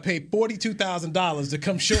Ice got paid $42,000 to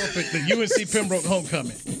come show up at the UNC Pembroke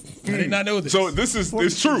homecoming. I did not know this. So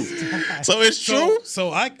it's true. So it's true?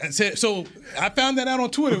 So I found that out on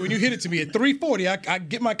Twitter when you hit it to me at 3:40. I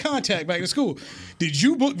get my contact back to school. Did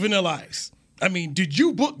you book Vanilla Ice? Did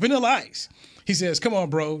you book Vanilla Ice? He says, come on,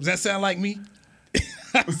 bro. Does that sound like me?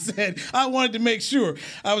 I said I wanted to make sure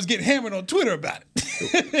I was getting hammered on Twitter about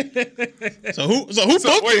it. So who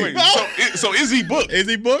booked him? So is he booked? Is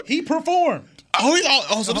he booked? He performed. So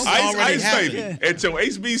this is already happening. Baby, at your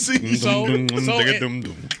HBC.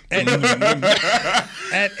 At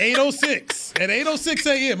 8:06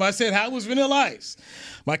 a.m., I said, how was Vanilla Ice?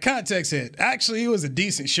 My contact said, actually, it was a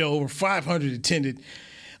decent show. Over 500 attended.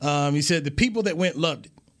 He said the people that went loved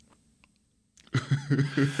it.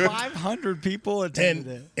 500 people attended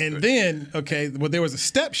it. And then, there was a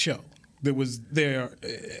step show that was there.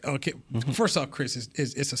 First off, Chris,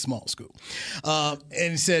 it's a small school. And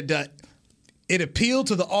he said it appealed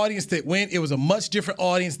to the audience that went. It was a much different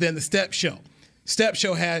audience than the step show. Step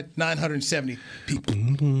Show had 970 people.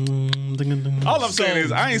 All I'm saying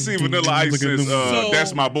is I ain't seen Vanilla Ice since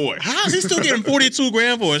That's My Boy. How is he still getting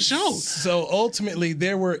 $42,000 for a show? So ultimately,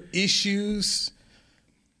 there were issues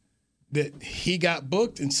that he got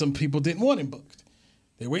booked, and some people didn't want him booked.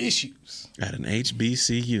 There were issues. At an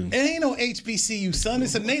HBCU. It ain't no HBCU, son.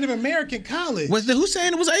 It's a Native American college. Who's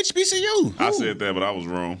saying it was HBCU? I said that, but I was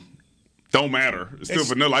wrong. Don't matter. It's still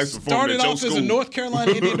Vanilla Ice performing at your school. Started off as a North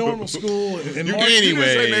Carolina Indian normal school.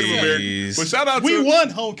 Anyways. But shout out to... We won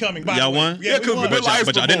homecoming, by the way. Y'all won? Yeah, because Vanilla Ice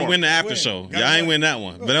But y'all didn't win the after show. Y'all ain't win that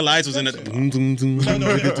one. Vanilla Ice was in the...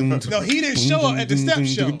 No, he didn't show up at the Step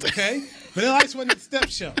Show, okay? Vanilla Ice wasn't at the Step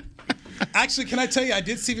Show. Actually, can I tell you, I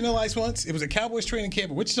did see Vanilla Ice once. It was a Cowboys training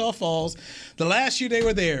camp at Wichita Falls. The last year they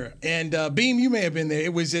were there. And Beam, you may have been there.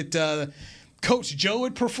 It was at Coach Joe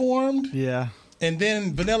had performed. Yeah. And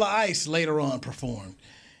then Vanilla Ice later on performed.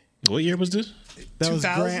 What year was this? That was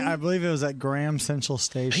Graham, I believe it was at Graham Central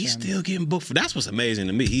Station. He's still getting booked. That's what's amazing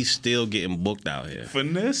to me. He's still getting booked out here.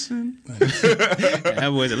 Finessing. That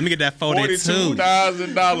was it. Let me get that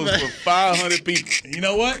 $42,000 for 500 people. You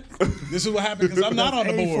know what? This is what happened because I'm not on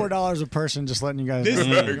the board. $84 a person, just letting you guys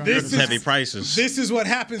know. This is heavy prices. This is what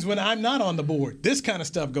happens when I'm not on the board. This kind of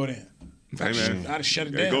stuff go down. Hey, man. I'd have shut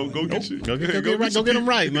it down. Go get you. Go get them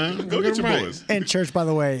right, man. Go get your boys. And Church, by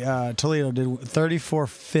the way, Toledo did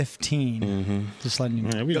 34-15. Just letting you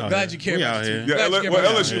know. Yeah, glad you care about here. Yeah,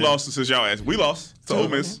 LSU lost since y'all asked. We lost to Ole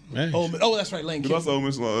Miss. Oh, that's right, Lane We Kiffin. lost to Ole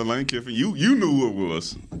Miss, Lane Kiffin. You knew who it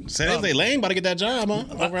was. Say Lane about to get that job, huh?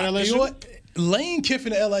 Over at LSU. You know what? Lane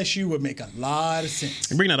Kiffin at LSU would make a lot of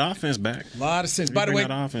sense. And bring that offense back. A lot of sense. By the way,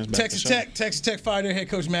 Texas Tech fired their head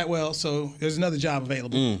coach Matt Wells, so there's another job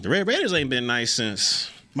available. The Red Raiders ain't been nice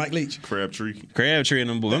since Mike Leach. Crabtree and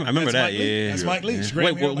them boys. I remember that. Yeah, that's Mike Leach.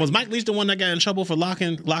 Wait, was Mike Leach the one that got in trouble for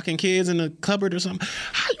locking kids in the cupboard or something?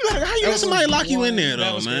 How you let somebody lock you in there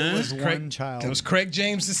though, man? That was Craig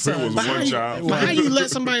James' son. It was one child. How you let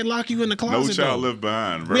somebody lock you in the closet? No child left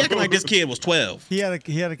behind, bro. We acting like this kid was 12. He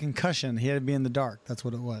had a concussion. He had to be in the dark. That's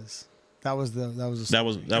what it was. That was what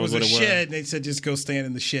it was. Shed. And they said just go stand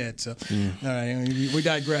in the shed. So, all right, we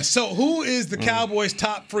digress. So, who is the Cowboys'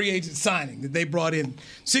 top free agent signing that they brought in?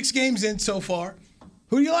 6 games in so far.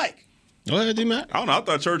 Who do you like? Go ahead, D-Mac. I don't know. I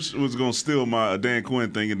thought Church was going to steal my Dan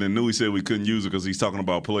Quinn thing, and then knew he said we couldn't use it because he's talking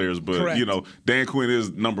about players. But, Correct. Dan Quinn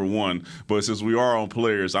is number one. But since we are on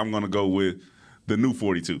players, I'm going to go with the new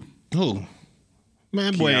 42. Who?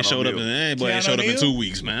 Man, boy ain't showed up in 2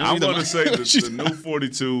 weeks, man. I'm going to say the new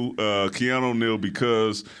 42, Keanu Neal,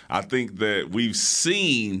 because I think that we've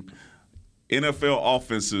seen NFL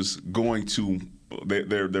offenses going to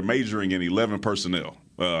they're majoring in 11 personnel.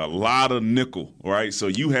 A lot of nickel, right? So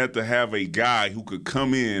you had to have a guy who could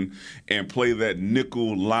come in and play that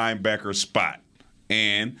nickel linebacker spot.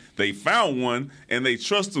 And they found one, and they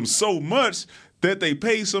trust him so much that they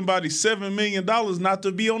paid somebody $7 million not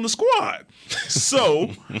to be on the squad. So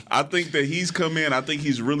I think that he's come in. I think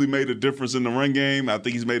he's really made a difference in the run game. I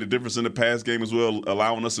think he's made a difference in the pass game as well,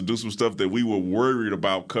 allowing us to do some stuff that we were worried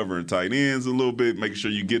about, covering tight ends a little bit, making sure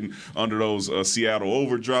you're getting under those Seattle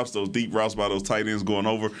overdrops, those deep routes by those tight ends going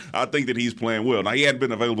over. I think that he's playing well. Now, he hadn't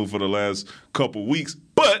been available for the last couple weeks,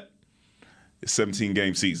 but it's a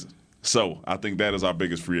 17-game season. So I think that is our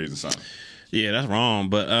biggest free agent signing. Yeah, that's wrong.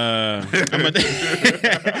 But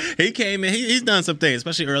he came in. He's done some things,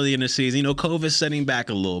 especially early in the season. COVID's setting back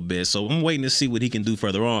a little bit, so I'm waiting to see what he can do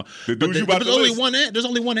further on. There's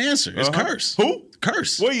only one answer. It's Curse. Who?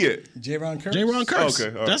 Curse. Where you at? J-Ron Curse. J-Ron Curse.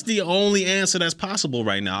 Okay, right. That's the only answer that's possible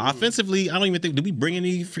right now. Offensively, I don't even think. Did we bring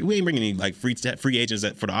any? We ain't bringing any like free agents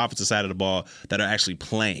for the offensive side of the ball that are actually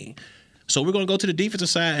playing. So we're going to go to the defensive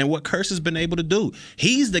side and what Curse has been able to do.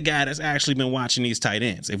 He's the guy that's actually been watching these tight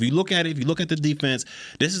ends. If you look at it, if you look at the defense,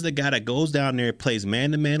 this is the guy that goes down there, plays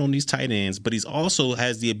man-to-man on these tight ends, but he's also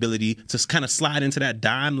has the ability to kind of slide into that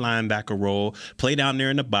dime linebacker role, play down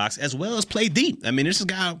there in the box, as well as play deep. I mean, this is a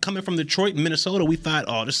guy coming from Detroit and Minnesota. We thought,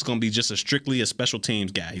 this is going to be just strictly a special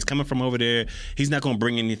teams guy. He's coming from over there. He's not going to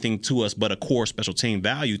bring anything to us but a core special team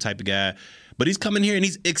value type of guy. But he's coming here and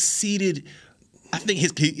he's exceeded – I think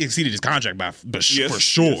he exceeded his contract for sure.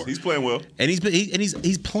 Yes, he's playing well, and he's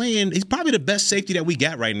playing. He's probably the best safety that we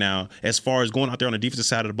got right now, as far as going out there on the defensive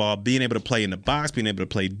side of the ball, being able to play in the box, being able to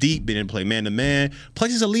play deep, being able to play man to man.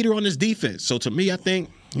 Plus, he's a leader on this defense. So to me, I think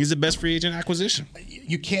he's the best free agent acquisition.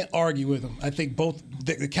 You can't argue with him. I think both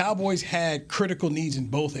the Cowboys had critical needs in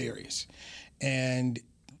both areas, and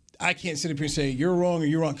I can't sit up here and say you're wrong or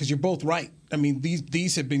you're wrong because you're both right. I mean,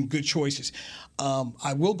 these have been good choices.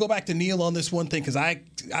 I will go back to Neal on this one thing because I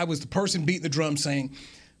was the person beating the drum saying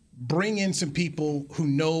bring in some people who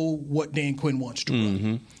know what Dan Quinn wants to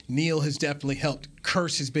run. Neil has definitely helped.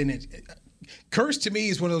 Curse has been it. Curse to me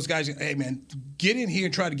is one of those guys. Hey man, get in here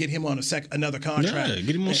and try to get him on another contract. Yeah,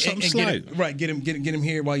 get him on something slight. Get him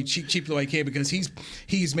here while you cheap the way you can, because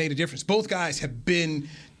he's made a difference. Both guys have been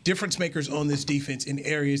difference makers on this defense in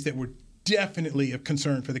areas that were definitely of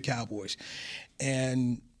concern for the Cowboys,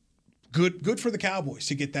 and good for the Cowboys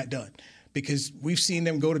to get that done. Because we've seen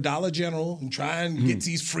them go to Dollar General and try and get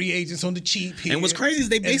these free agents on the cheap here. And what's crazy is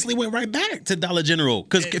they basically went right back to Dollar General.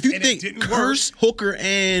 Because if you think Curse, Hooker,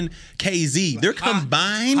 and KZ, they're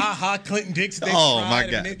combined. Clinton Dix. Oh, my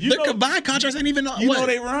God. Their combined contracts ain't even You know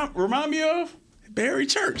they remind me of? Barry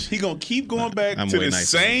Church. He gonna keep going back to the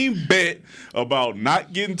same bet about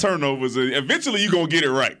not getting turnovers, and eventually you gonna get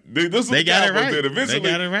it right. They got it right. Eventually,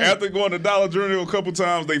 after going to Dollar General a couple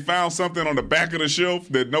times, they found something on the back of the shelf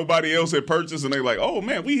that nobody else had purchased, and they like, oh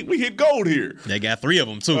man, we hit gold here. They got 3 of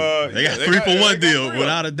them too. They got 3-for-1 deal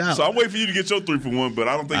without a doubt. So I'm waiting for you to get your 3-for-1, but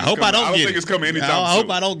I don't think. I don't think it's coming anytime soon. I hope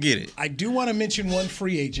I don't get it. I do want to mention one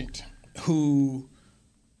free agent who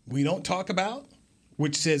we don't talk about,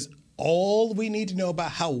 which says all we need to know about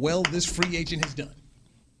how well this free agent has done.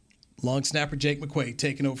 Long snapper Jake McQuaid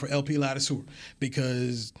taking over for LP Ladouceur,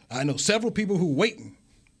 because I know several people who are waiting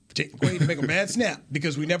for Jake McQuaid to make a bad snap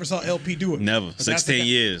because we never saw LP do it. Never. 16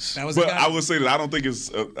 years. But I would say that I don't think it's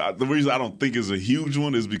the reason I don't think it's a huge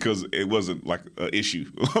one is because it wasn't like an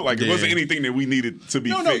issue. It wasn't anything that we needed to be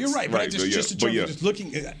fixed. No, you're right. But just in terms of just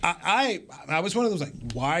looking, I was one of those like,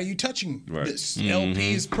 why are you touching this?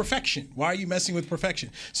 LP is perfection. Why are you messing with perfection?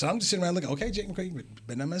 So I'm just sitting around looking, okay, Jake McQuaid,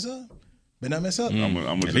 better not mess up.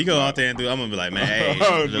 If he go out there and do, I'm gonna be like, man,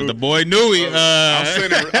 hey, the boy knew he.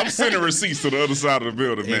 I'm sending receipts to the other side of the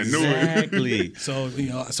building, man. Exactly.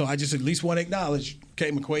 So I just at least want to acknowledge,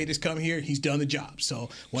 okay, McQuaid has come here. He's done the job. So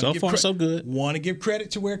so good. Want to give credit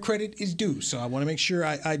to where credit is due. So I want to make sure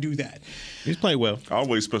I do that. He's played well.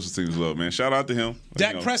 Always special teams love, man. Shout out to him.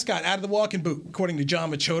 Dak Prescott out of the walking boot, according to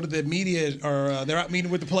John Machota. The media they're out meeting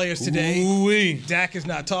with the players today. Ooh-wee. Dak is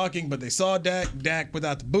not talking, but they saw Dak. Dak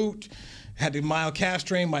without the boot. Had the mild calf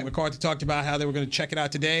strain. Mike McCarthy talked about how they were going to check it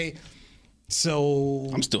out today. So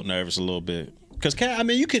I'm still nervous a little bit because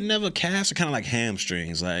you can never calves are kind of like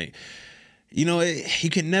hamstrings. Like, you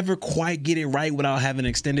can never quite get it right without having an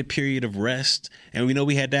extended period of rest. And we know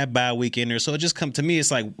we had that bye week in there, so it just come to me. It's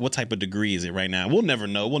like, what type of degree is it right now? We'll never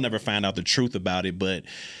know. We'll never find out the truth about it. But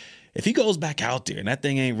if he goes back out there and that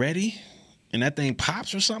thing ain't ready, and that thing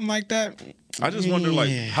pops or something like that. I just wonder,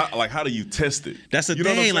 how do you test it? That's the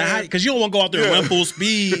thing, because you don't want to go out there and run full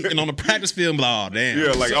speed and on the practice field, oh damn.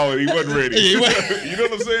 Yeah, he wasn't ready. You know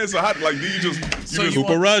what I'm saying? So do you just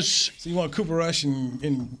Cooper Rush? So you want Cooper Rush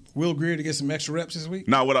and Will Grier to get some extra reps this week?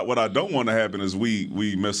 Now, what I don't want to happen is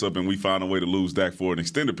we mess up and we find a way to lose Dak for an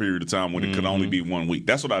extended period of time when it could only be 1 week.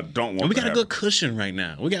 That's what I don't want. And we got a good cushion right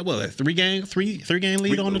now. We got a three game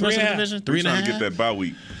lead on the rest of the division. 3.5. We're trying to get that bye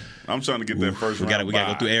week. I'm trying to get that first round. We got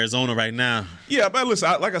to go through Arizona right now. Yeah, but listen,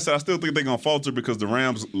 like I said, I still think they're going to falter because the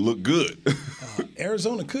Rams look good.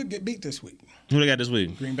 Arizona could get beat this week. Who they got this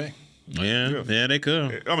week? Green Bay. Oh, yeah, they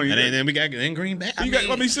could. And then we got in Green Bay.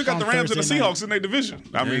 You still got the Rams and the Seahawks in their division.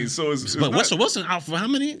 So it's but Wilson out for how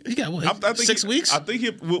many? He got what? I think 6 weeks. I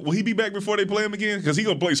think will he be back before they play him again? Because he's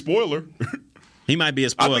going to play spoiler. He might be a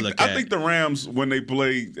spoiler. I think the Rams, when they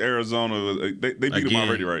play Arizona, they beat them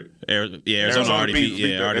already, right? Arizona already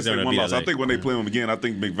beat. That's one loss. I think when they play them again, I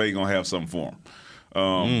think McVay gonna have something for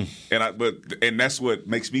them. And that's what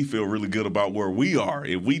makes me feel really good about where we are.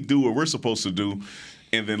 If we do what we're supposed to do,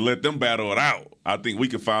 and then let them battle it out, I think we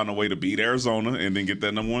can find a way to beat Arizona and then get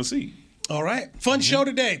that number 1 seed. All right. Fun show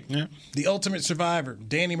today. Yeah. The Ultimate Survivor,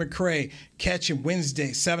 Danny McCray, catch him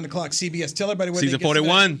Wednesday, 7 o'clock CBS. Tell everybody where Season they get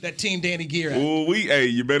 41. That Team Danny gear at. Ooh,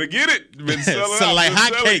 you better get it. Been selling like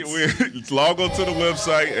hotcakes. Log on to the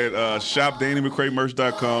website at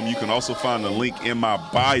shopdannymccraymerch.com. You can also find the link in my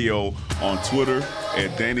bio on Twitter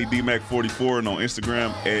at DannyDMac44 and on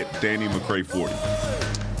Instagram at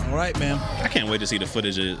DannyMcCray40. All right, man. I can't wait to see the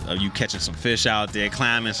footage of you catching some fish out there,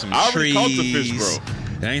 climbing some trees. I already caught the fish, bro.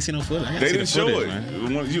 I ain't seen no footage. They didn't show it.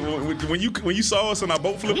 Man. When you saw us and our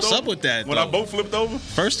boat flipped over. What's up with that? When our boat flipped over.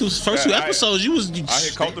 First two episodes, I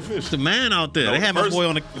had caught the fish. The man out there. They had my boy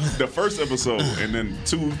on the first episode, and then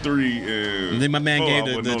 2, 3, and then my man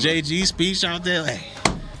gave the JG speech out there. Hey,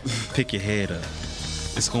 pick your head up.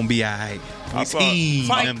 It's gonna be all right. Team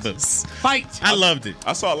members. Fight. I loved it.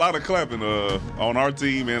 I saw a lot of clapping on our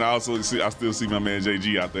team, and I still see my man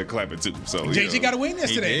JG out there clapping too. So JG got to win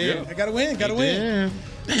yesterday. I got to win.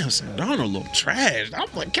 And damn, Sam Darnold a little trash. I'm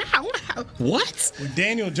like, God, what? With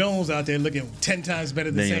Daniel Jones out there looking 10 times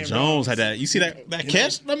better than Daniel Sam Jones Darnold. had that. You see that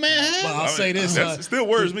catch the man had? Well, I'll say this. It still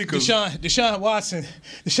worries me because Deshaun Watson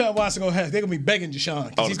they're gonna be begging Deshaun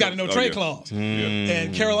because he's got a no-trade clause,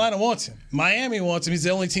 and Carolina wants him. Miami wants him. He's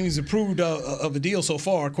the only team who's approved of a deal so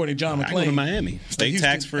far, according to John McClain. I go to Miami, stay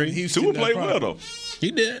tax-free. Tua played well though.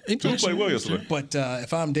 He did. He played well yesterday. But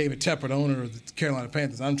if I'm David Tepper, the owner of the Carolina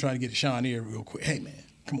Panthers, I'm trying to get Deshaun here real quick. Hey man,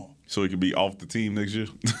 come on. So he could be off the team next year.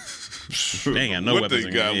 They ain't got no weapons.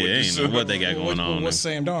 Ain't know what they got going on. What's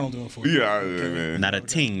Sam Darnold doing for you? Yeah, man. Not a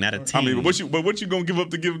team. I mean, but what you gonna give up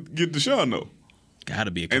to get Deshaun though? Got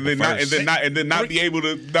to be a couple and then not be able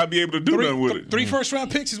to do nothing with it. 3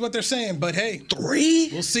 first-round picks is what they're saying. But hey,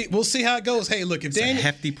 3. We'll see how it goes. Hey, look, if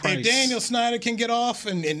Daniel Snyder can get off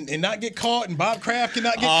and not get caught, and Bob Kraft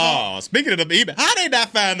cannot get caught. Oh, speaking of the how they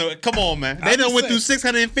not find no? Come on, man. They done went through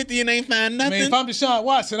 650 and ain't find nothing. I mean, if I'm Deshaun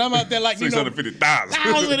Watson, I'm out there like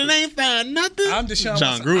 650,000 and ain't find nothing. I'm Deshaun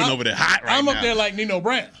John Watson. Gruden over there hot right I'm now. up there like Nino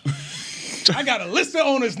Brown. I got a list of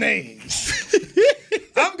owners' names.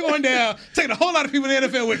 I'm going down, taking a whole lot of people in the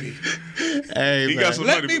NFL with me. Hey, he man. got some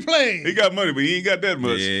Let money. me play. He got money, but he ain't got that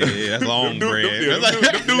much. Yeah, that's long bread.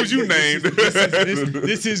 Them dudes you named.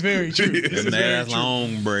 This is very true. That's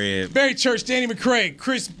long bread. Barry Church, Danny McCray,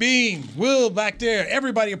 Chris Beam, Will back there.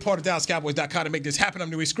 Everybody a part of DallasCowboys.com to make this happen. I'm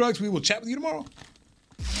Newy Scruggs. We will chat with you tomorrow.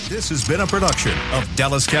 This has been a production of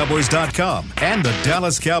DallasCowboys.com and the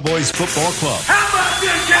Dallas Cowboys Football Club. How about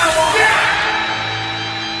this, Cowboys? Yeah!